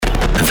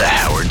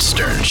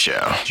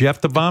Show.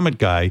 Jeff, the vomit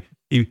guy,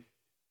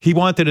 he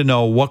wanted to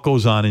know what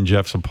goes on in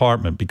Jeff's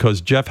apartment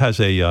because Jeff has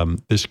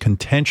this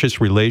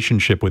contentious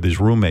relationship with his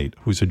roommate,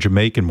 who's a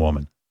Jamaican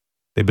woman.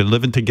 They've been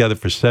living together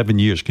for 7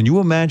 years. Can you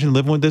imagine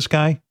living with this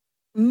guy?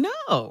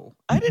 No,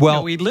 I didn't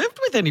know he lived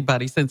with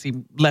anybody since he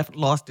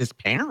lost his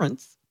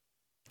parents.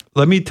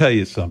 Let me tell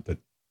you something.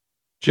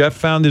 Jeff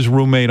found his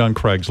roommate on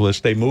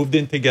Craigslist. They moved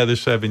in together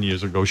 7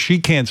 years ago. She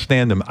can't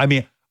stand him. I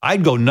mean,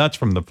 I'd go nuts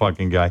from the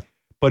fucking guy,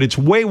 but it's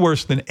way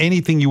worse than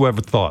anything you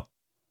ever thought.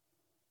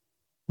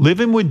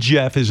 Living with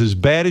Jeff is as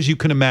bad as you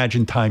can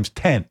imagine times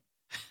 10.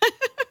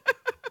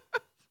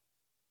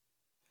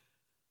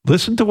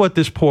 Listen to what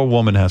this poor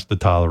woman has to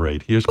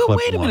tolerate. Here's clip 1.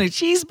 But wait a minute.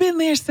 She's been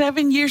there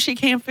 7 years. She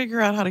can't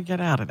figure out how to get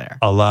out of there.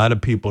 A lot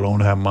of people don't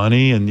have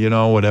money, and,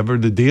 whatever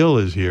the deal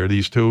is here,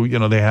 these two,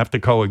 they have to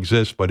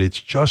coexist, but it's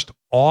just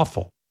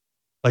awful.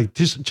 Like,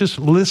 just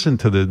listen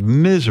to the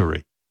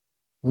misery.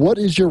 What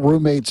is your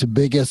roommate's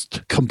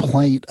biggest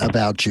complaint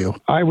about you?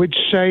 I would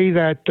say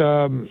that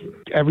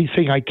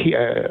everything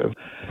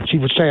she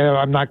would say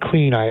I'm not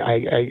clean.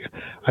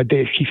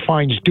 She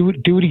finds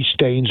duty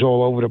stains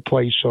all over the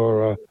place,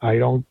 or I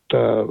don't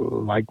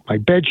like my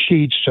bed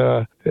sheets.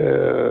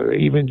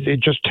 Even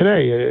just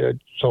today,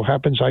 so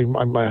happens I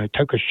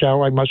took a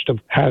shower. I must have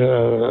had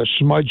a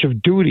smudge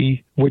of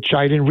duty, which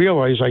I didn't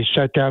realize. I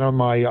sat down on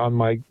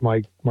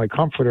my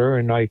comforter,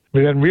 and I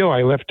didn't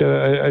realize I left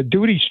a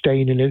duty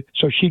stain in it.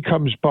 So she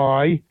comes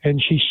by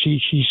and she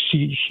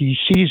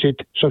sees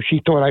it. So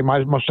she thought I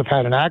must have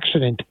had an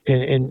accident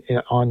in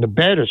on the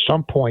bed at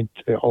some point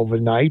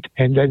overnight.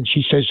 And then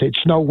she says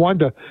it's no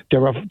wonder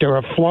there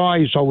are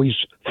flies always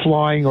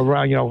flying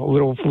around.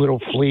 Little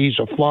fleas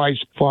or flies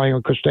flying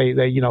because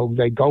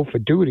they go for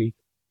duty.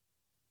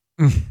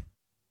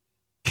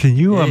 Can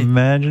you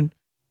imagine?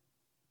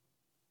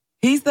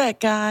 He's that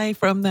guy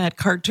from that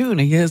cartoon.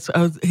 He has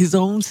his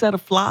own set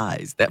of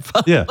flies that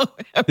follow him.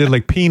 They're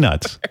like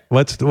peanuts.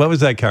 What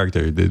was that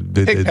character? The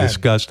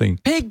disgusting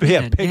Pigpen.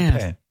 Yeah,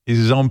 Pigpen. He's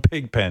his own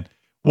Pigpen.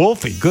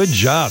 Wolfie, good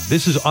job.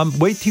 This is.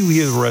 Wait till you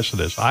hear the rest of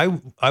this.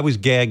 I was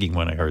gagging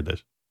when I heard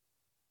this.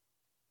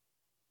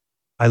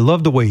 I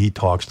love the way he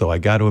talks, though. I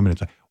got to admit,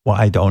 it's like, well,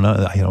 I don't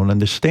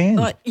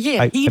understand.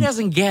 He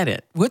doesn't get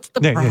it. What's the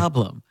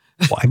problem?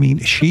 Well, I mean,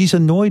 she's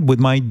annoyed with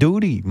my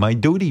duty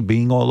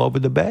being all over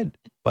the bed.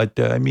 But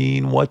I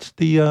mean, what's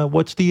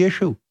the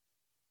issue?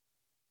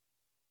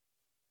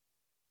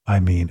 I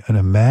mean, and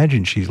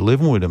imagine she's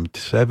living with him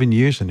 7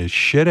 years and there's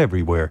shit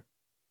everywhere.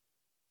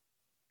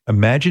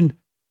 Imagine,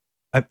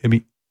 I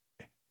mean,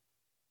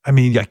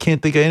 I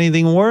can't think of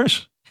anything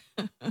worse.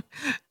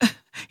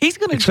 He's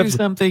going to do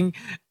something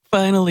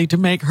finally to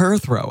make her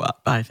throw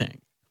up, I think.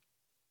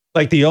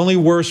 Like the only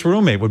worst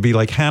roommate would be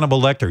like Hannibal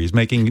Lecter. He's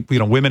making,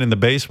 women in the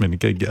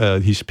basement.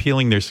 He's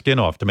peeling their skin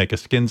off to make a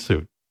skin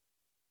suit.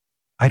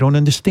 I don't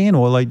understand.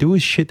 All I do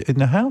is shit in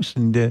the house,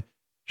 and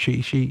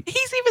she. He's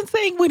even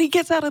saying when he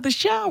gets out of the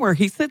shower,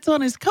 he sits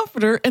on his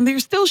comforter, and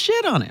there's still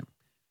shit on him.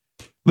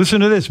 Listen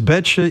to this.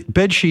 Bed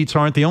sheets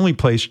aren't the only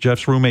place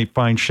Jeff's roommate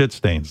finds shit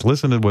stains.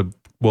 Listen to what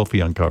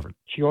Wolfie uncovered.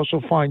 She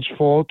also finds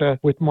fault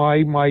with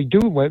my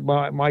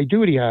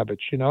duty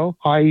habits.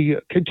 I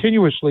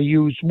continuously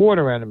use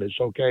water enemas.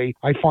 Okay,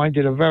 I find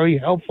it a very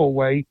helpful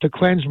way to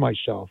cleanse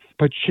myself.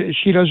 But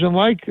she doesn't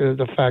like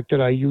the fact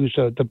that I use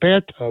the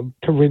bathtub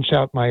to rinse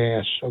out my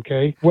ass.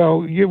 Okay,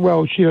 well,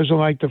 she doesn't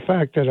like the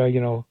fact that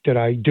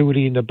I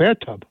duty in the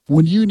bathtub.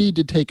 When you need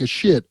to take a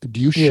shit, do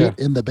you shit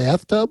in the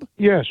bathtub?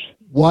 Yes.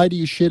 Why do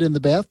you shit in the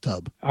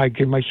bathtub? I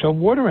give myself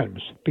water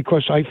enemas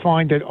because I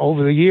find that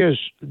over the years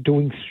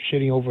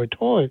shitting over a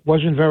toilet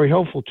wasn't very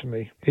helpful to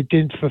me. It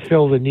didn't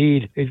fulfill the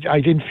need.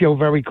 I didn't feel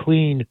very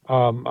clean,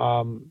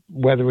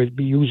 whether it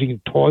be using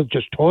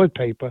just toilet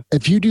paper.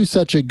 If you do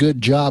such a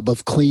good job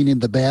of cleaning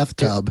the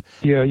bathtub,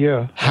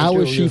 how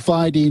is she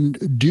finding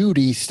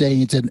duty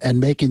stains and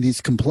making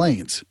these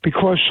complaints?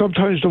 Because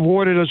sometimes the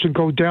water doesn't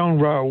go down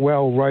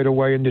well right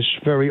away in this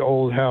very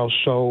old house.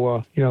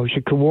 So,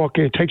 she can walk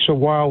in. It takes a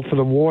while for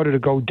the water to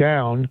go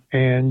down,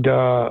 and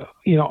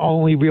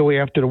only really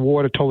after the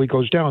water totally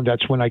goes down,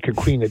 that's when I can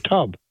clean the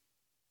tub.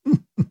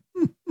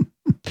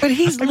 But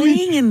he's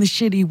laying in the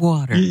shitty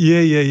water.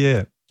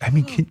 Yeah. I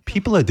mean,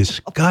 people are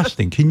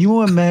disgusting. Can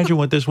you imagine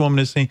what this woman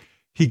is saying?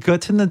 He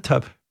gets in the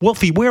tub.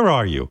 Wolfie, where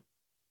are you?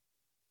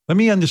 Let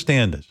me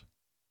understand this.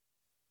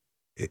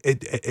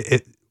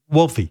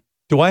 Wolfie,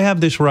 do I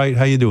have this right?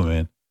 How you doing,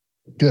 man?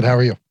 Good. How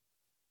are you?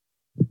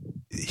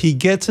 He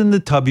gets in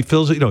the tub. He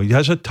fills it. He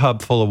has a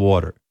tub full of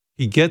water.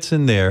 He gets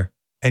in there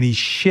and he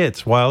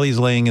shits while he's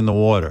laying in the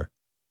water.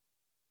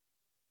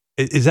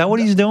 Is that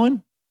what he's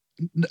doing?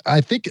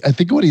 I think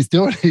what he's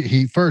doing,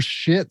 he first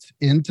shits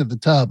into the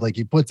tub. Like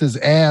he puts his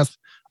ass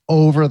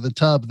over the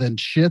tub, then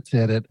shits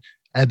in it.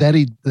 And then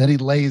he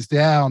lays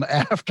down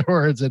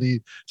afterwards and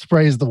he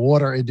sprays the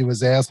water into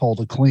his asshole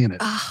to clean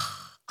it.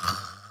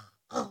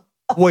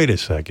 Wait a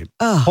second.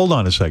 Hold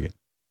on a second.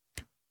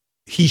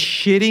 He's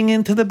shitting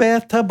into the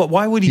bathtub, but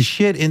why would he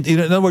shit in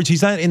other words,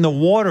 he's not in the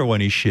water when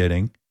he's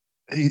shitting.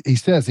 He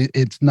says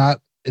it's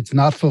not it's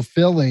not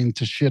fulfilling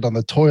to shit on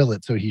the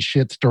toilet, so he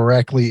shits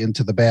directly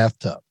into the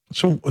bathtub.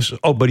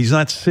 But he's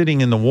not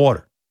sitting in the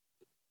water.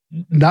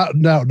 Not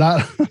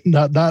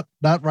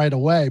right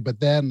away. But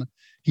then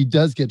he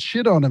does get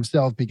shit on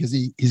himself because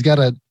he's got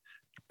to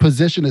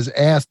position his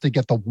ass to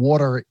get the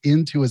water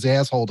into his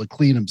asshole to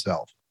clean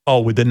himself. Oh,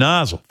 with the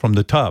nozzle from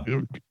the tub.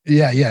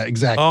 Yeah,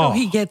 exactly. Oh,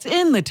 he gets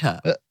in the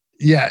tub.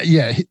 Yeah.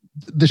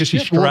 The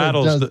shit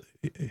straddles water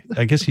does,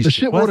 I guess he's the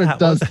shit water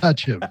does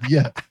touch him.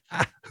 Yeah.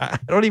 I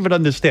don't even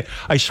understand.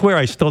 I swear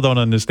I still don't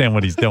understand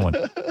what he's doing.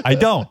 I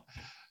don't.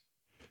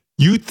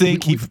 You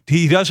think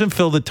he doesn't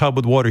fill the tub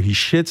with water. He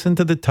shits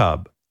into the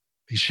tub.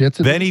 He shits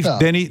into the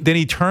tub. Then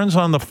he turns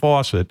on the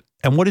faucet.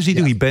 And what does he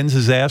do? He bends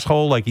his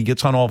asshole like he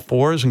gets on all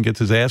fours and gets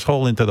his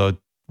asshole into the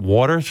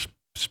water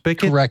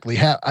spigot? Correctly.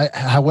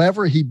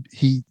 However,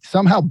 he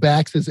somehow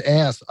backs his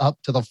ass up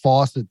to the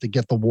faucet to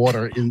get the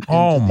water in.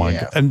 Oh, my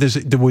God. And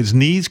do his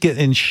knees get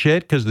in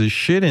shit? Because there's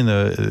shit in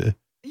the...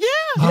 Yeah.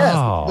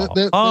 Yes.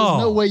 There's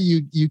no way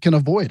you can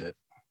avoid it.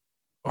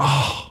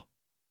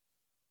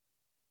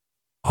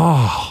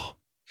 Oh,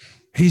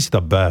 he's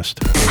the best.